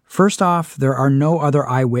here. First off, there are no other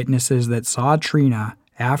eyewitnesses that saw Trina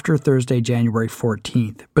after Thursday, January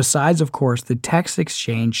 14th, besides, of course, the text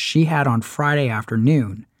exchange she had on Friday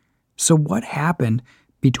afternoon. So what happened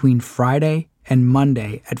between Friday and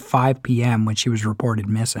Monday at 5 p.m. when she was reported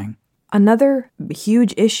missing? Another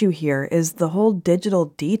huge issue here is the whole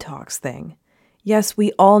digital detox thing. Yes,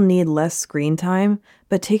 we all need less screen time,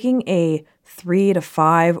 but taking a 3 to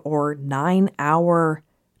 5 or 9 hour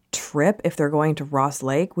trip if they're going to Ross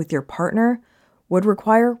Lake with your partner would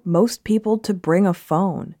require most people to bring a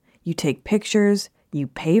phone. You take pictures, you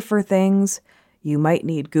pay for things, you might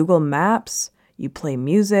need Google Maps, you play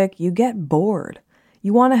music, you get bored.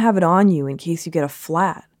 You want to have it on you in case you get a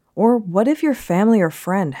flat. Or what if your family or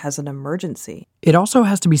friend has an emergency? It also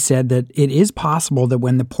has to be said that it is possible that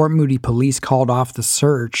when the Port Moody police called off the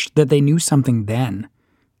search, that they knew something then.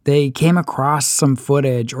 They came across some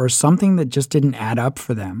footage or something that just didn't add up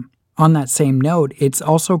for them. On that same note, it's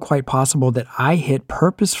also quite possible that iHit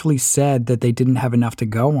purposefully said that they didn't have enough to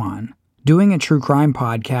go on. Doing a true crime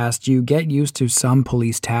podcast, you get used to some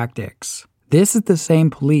police tactics. This is the same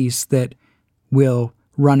police that will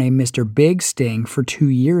run a Mr. Big sting for 2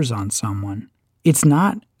 years on someone. It's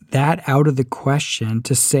not that out of the question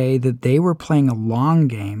to say that they were playing a long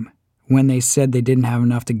game when they said they didn't have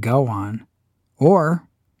enough to go on. Or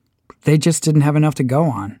they just didn't have enough to go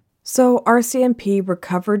on. So RCMP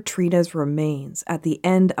recovered Trina's remains at the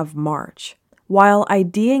end of March. While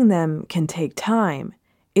IDing them can take time,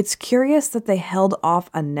 it's curious that they held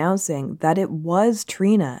off announcing that it was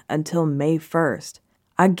Trina until May 1st.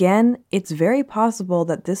 Again, it's very possible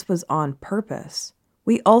that this was on purpose.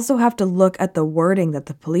 We also have to look at the wording that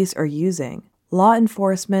the police are using. Law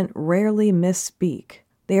enforcement rarely misspeak.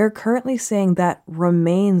 They are currently saying that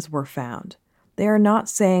remains were found. They are not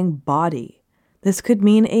saying body. This could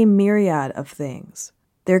mean a myriad of things.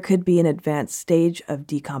 There could be an advanced stage of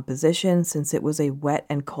decomposition since it was a wet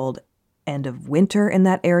and cold end of winter in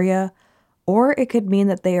that area, or it could mean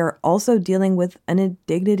that they are also dealing with an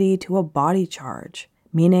indignity to a body charge,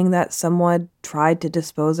 meaning that someone tried to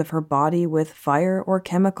dispose of her body with fire or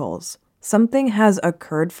chemicals. Something has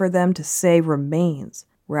occurred for them to say remains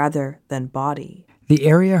rather than body. The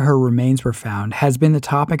area her remains were found has been the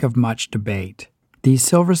topic of much debate. The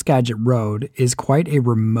Silver Skagit Road is quite a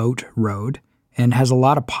remote road and has a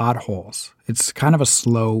lot of potholes. It's kind of a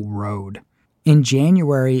slow road. In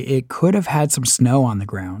January, it could have had some snow on the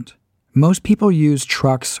ground. Most people use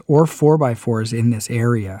trucks or 4x4s in this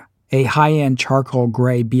area. A high-end charcoal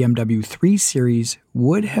gray BMW 3 Series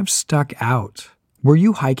would have stuck out. Were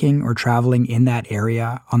you hiking or traveling in that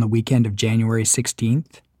area on the weekend of January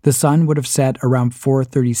 16th? The sun would have set around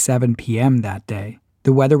 4:37 p.m. that day.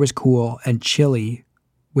 The weather was cool and chilly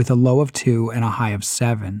with a low of 2 and a high of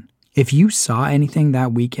 7. If you saw anything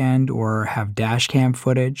that weekend or have dashcam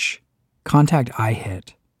footage, contact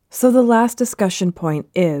iHit. So the last discussion point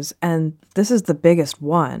is, and this is the biggest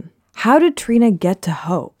one, how did Trina get to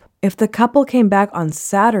Hope? If the couple came back on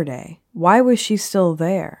Saturday, why was she still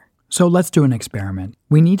there? So let's do an experiment.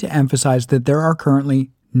 We need to emphasize that there are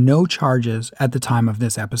currently no charges at the time of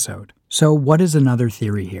this episode. So what is another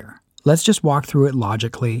theory here? Let's just walk through it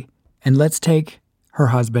logically, and let's take her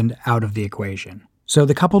husband out of the equation. So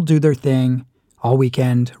the couple do their thing all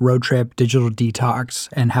weekend, road trip, digital detox,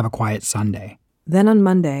 and have a quiet Sunday. Then on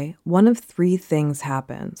Monday, one of three things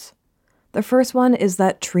happens. The first one is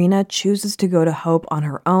that Trina chooses to go to Hope on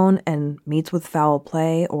her own and meets with foul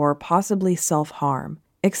play or possibly self-harm.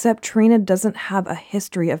 Except Trina doesn't have a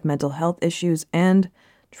history of mental health issues, and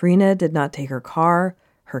Trina did not take her car,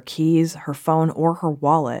 her keys, her phone, or her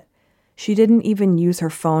wallet. She didn't even use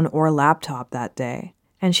her phone or laptop that day.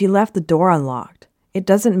 And she left the door unlocked. It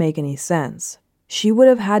doesn't make any sense. She would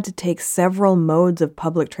have had to take several modes of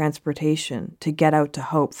public transportation to get out to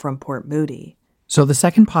Hope from Port Moody. So the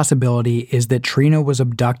second possibility is that Trina was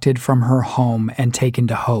abducted from her home and taken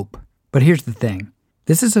to Hope. But here's the thing.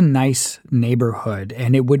 This is a nice neighborhood,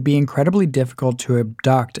 and it would be incredibly difficult to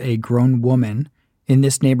abduct a grown woman in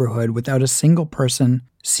this neighborhood without a single person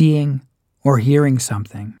seeing or hearing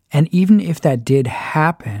something. And even if that did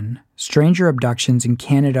happen, stranger abductions in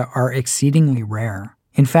Canada are exceedingly rare.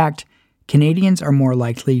 In fact, Canadians are more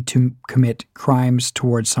likely to commit crimes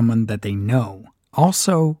towards someone that they know.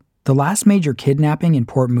 Also, the last major kidnapping in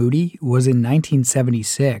Port Moody was in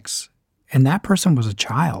 1976, and that person was a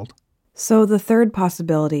child. So the third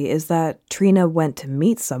possibility is that Trina went to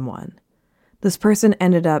meet someone. This person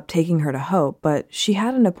ended up taking her to Hope, but she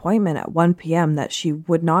had an appointment at 1 p.m. that she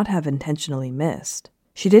would not have intentionally missed.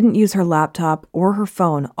 She didn't use her laptop or her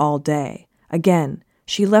phone all day. Again,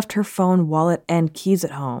 she left her phone, wallet, and keys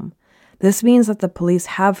at home. This means that the police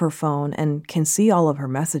have her phone and can see all of her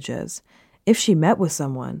messages. If she met with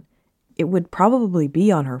someone, it would probably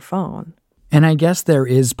be on her phone. And I guess there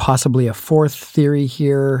is possibly a fourth theory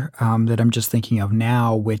here that I'm just thinking of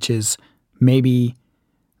now, which is maybe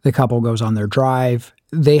the couple goes on their drive,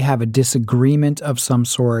 they have a disagreement of some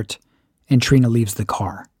sort, and Trina leaves the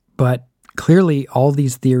car. But clearly all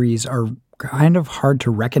these theories are kind of hard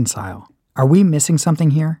to reconcile. Are we missing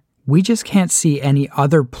something here? We just can't see any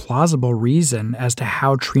other plausible reason as to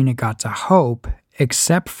how Trina got to Hope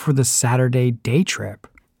except for the Saturday day trip.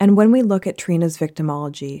 And when we look at Trina's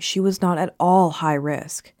victimology, she was not at all high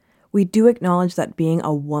risk. We do acknowledge that being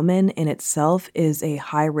a woman in itself is a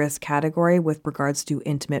high-risk category with regards to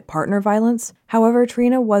intimate partner violence. However,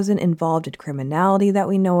 Trina wasn't involved in criminality that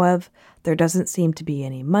we know of. There doesn't seem to be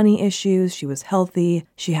any money issues. She was healthy.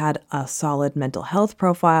 She had a solid mental health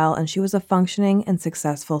profile, and she was a functioning and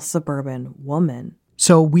successful suburban woman.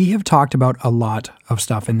 So we have talked about a lot of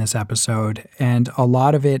stuff in this episode, and a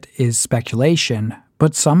lot of it is speculation,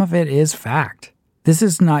 but some of it is fact. This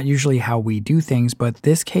is not usually how we do things, but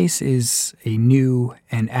this case is a new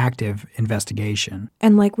and active investigation.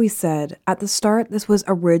 And like we said, at the start, this was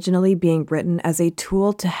originally being written as a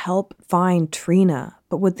tool to help find Trina.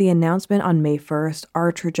 But with the announcement on May 1st,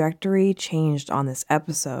 our trajectory changed on this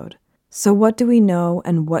episode. So what do we know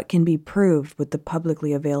and what can be proved with the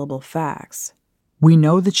publicly available facts? We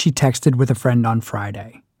know that she texted with a friend on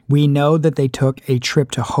Friday. We know that they took a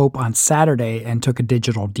trip to Hope on Saturday and took a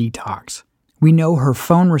digital detox. We know her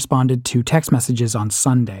phone responded to text messages on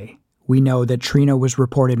Sunday. We know that Trina was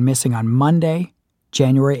reported missing on Monday,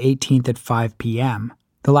 January 18th at 5 p.m.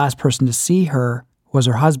 The last person to see her was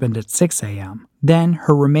her husband at 6 a.m. Then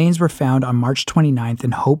her remains were found on March 29th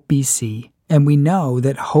in Hope, BC, and we know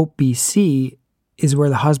that Hope, BC is where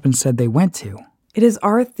the husband said they went to. It is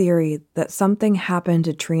our theory that something happened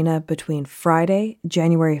to Trina between Friday,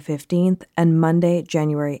 January 15th, and Monday,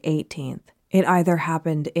 January 18th. It either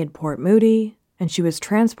happened in Port Moody, and she was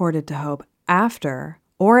transported to Hope after,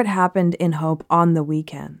 or it happened in Hope on the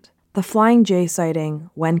weekend. The Flying J sighting,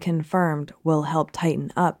 when confirmed, will help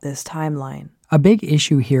tighten up this timeline. A big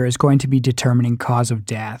issue here is going to be determining cause of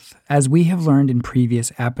death. As we have learned in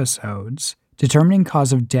previous episodes, determining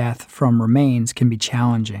cause of death from remains can be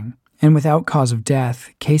challenging. And without cause of death,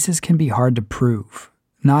 cases can be hard to prove.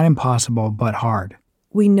 Not impossible, but hard.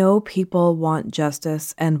 We know people want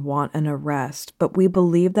justice and want an arrest, but we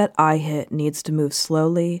believe that IHIT needs to move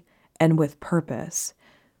slowly and with purpose.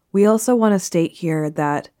 We also want to state here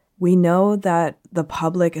that we know that the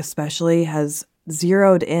public especially has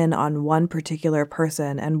zeroed in on one particular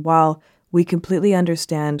person, and while we completely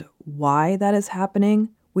understand why that is happening,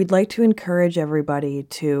 we'd like to encourage everybody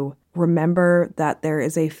to remember that there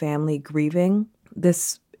is a family grieving.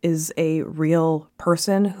 This is a real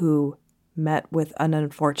person who met with an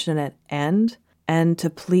unfortunate end, and to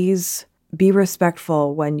please be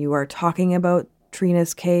respectful when you are talking about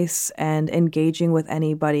Trina's case and engaging with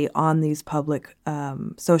anybody on these public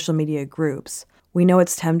social media groups. We know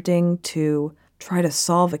it's tempting to try to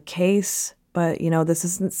solve a case, but, this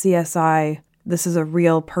isn't CSI. This is a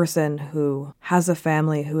real person who has a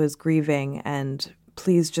family who is grieving, and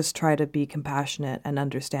please just try to be compassionate and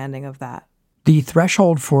understanding of that. The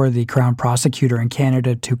threshold for the Crown Prosecutor in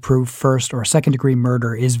Canada to prove first or second-degree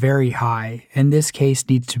murder is very high, and this case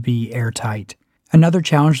needs to be airtight. Another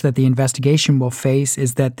challenge that the investigation will face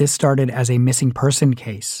is that this started as a missing person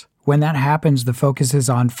case. When that happens, the focus is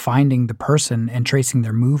on finding the person and tracing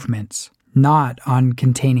their movements, not on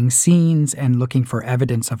containing scenes and looking for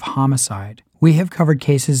evidence of homicide. We have covered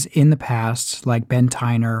cases in the past, like Ben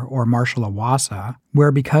Tyner or Marshall Awasa,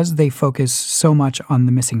 where because they focus so much on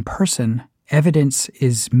the missing person, evidence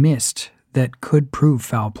is missed that could prove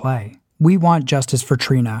foul play. We want justice for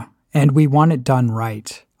Trina, and we want it done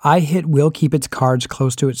right. iHit will keep its cards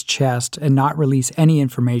close to its chest and not release any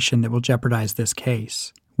information that will jeopardize this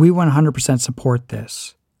case. We 100% support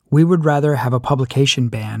this. We would rather have a publication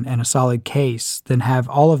ban and a solid case than have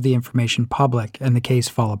all of the information public and the case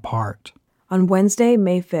fall apart. On Wednesday,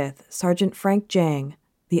 May 5th, Sergeant Frank Jang,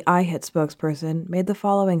 the iHit spokesperson, made the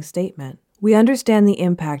following statement. We understand the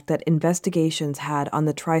impact that investigations had on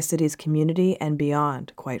the Tri-Cities community and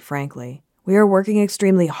beyond, quite frankly. We are working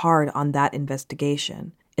extremely hard on that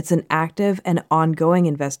investigation. It's an active and ongoing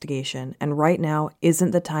investigation, and right now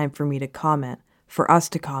isn't the time for me to comment, for us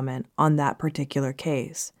to comment on that particular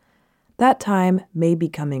case. That time may be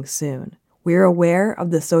coming soon. We're aware of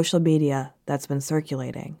the social media that's been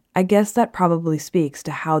circulating. I guess that probably speaks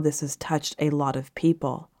to how this has touched a lot of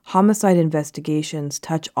people. Homicide investigations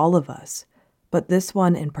touch all of us, but this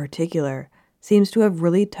one in particular seems to have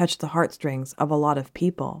really touched the heartstrings of a lot of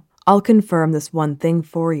people. I'll confirm this one thing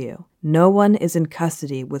for you. No one is in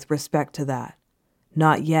custody with respect to that.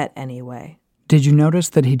 Not yet, anyway. Did you notice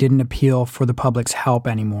that he didn't appeal for the public's help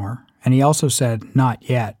anymore? And he also said, not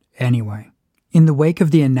yet, anyway. In the wake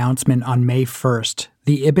of the announcement on May 1st,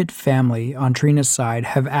 the Ibbott family on Trina's side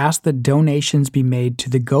have asked that donations be made to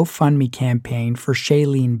the GoFundMe campaign for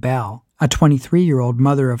Shailene Bell, a 23-year-old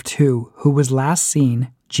mother of two who was last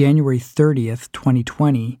seen January 30th,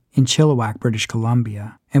 2020 in Chilliwack, British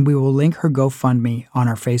Columbia, and we will link her GoFundMe on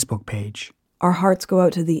our Facebook page. Our hearts go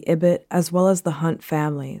out to the Ibbott as well as the Hunt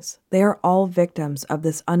families. They are all victims of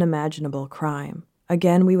this unimaginable crime.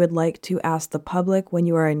 Again, we would like to ask the public when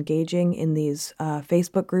you are engaging in these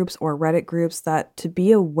Facebook groups or Reddit groups that to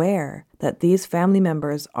be aware that these family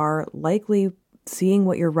members are likely seeing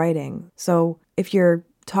what you're writing. So if you're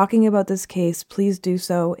talking about this case, please do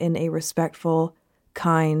so in a respectful,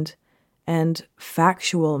 kind, and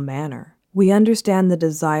factual manner. We understand the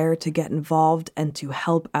desire to get involved and to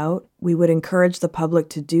help out. We would encourage the public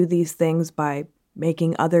to do these things by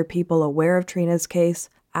making other people aware of Trina's case,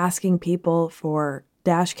 asking people for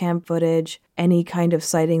dash cam footage, any kind of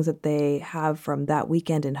sightings that they have from that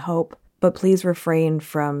weekend in Hope. But please refrain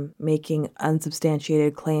from making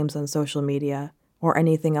unsubstantiated claims on social media or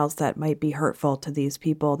anything else that might be hurtful to these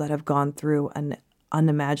people that have gone through an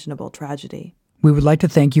unimaginable tragedy. We would like to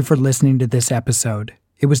thank you for listening to this episode.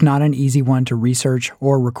 It was not an easy one to research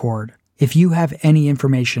or record. If you have any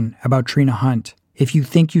information about Trina Hunt, if you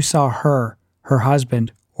think you saw her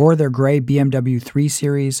husband, or their gray BMW 3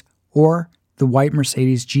 Series, or the white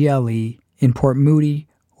Mercedes GLE in Port Moody,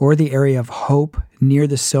 or the area of Hope near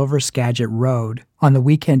the Silver Skagit Road on the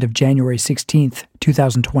weekend of January 16th,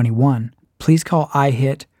 2021, please call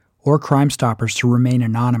iHit or Crime Stoppers to remain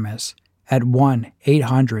anonymous at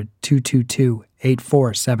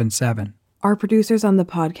 1-800-222-8477. Our producers on the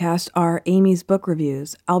podcast are Amy's Book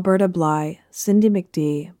Reviews, Alberta Bly, Cindy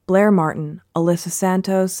McD, Blair Martin, Alyssa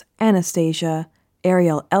Santos, Anastasia,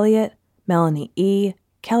 Ariel Elliott, Melanie E.,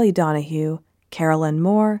 Kelly Donahue, Carolyn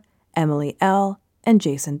Moore, Emily L., and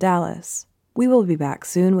Jason Dallas. We will be back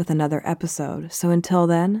soon with another episode, so until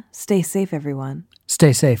then, stay safe, everyone.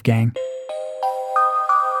 Stay safe, gang.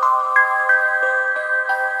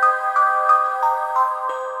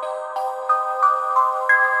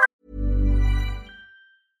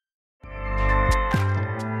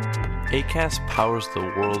 Acast powers the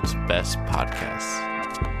world's best podcasts.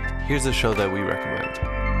 Here's a show that we recommend.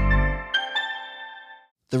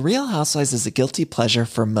 The Real Housewives is a guilty pleasure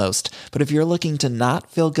for most, but if you're looking to not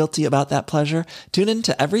feel guilty about that pleasure, tune in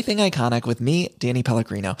to Everything Iconic with me, Danny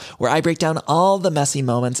Pellegrino, where I break down all the messy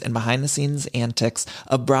moments and behind-the-scenes antics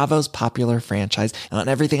of Bravo's popular franchise. And on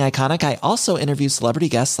Everything Iconic, I also interview celebrity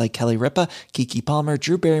guests like Kelly Ripa, Keke Palmer,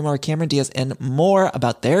 Drew Barrymore, Cameron Diaz, and more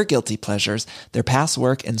about their guilty pleasures, their past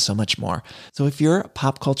work, and so much more. So if you're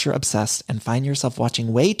pop culture obsessed and find yourself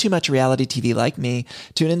watching way too much reality TV like me,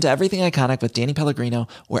 tune in to Everything Iconic with Danny Pellegrino,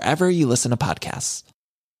 wherever you listen to podcasts.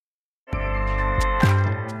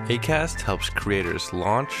 Acast helps creators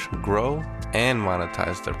launch, grow, and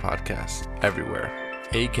monetize their podcasts everywhere.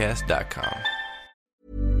 Acast.com.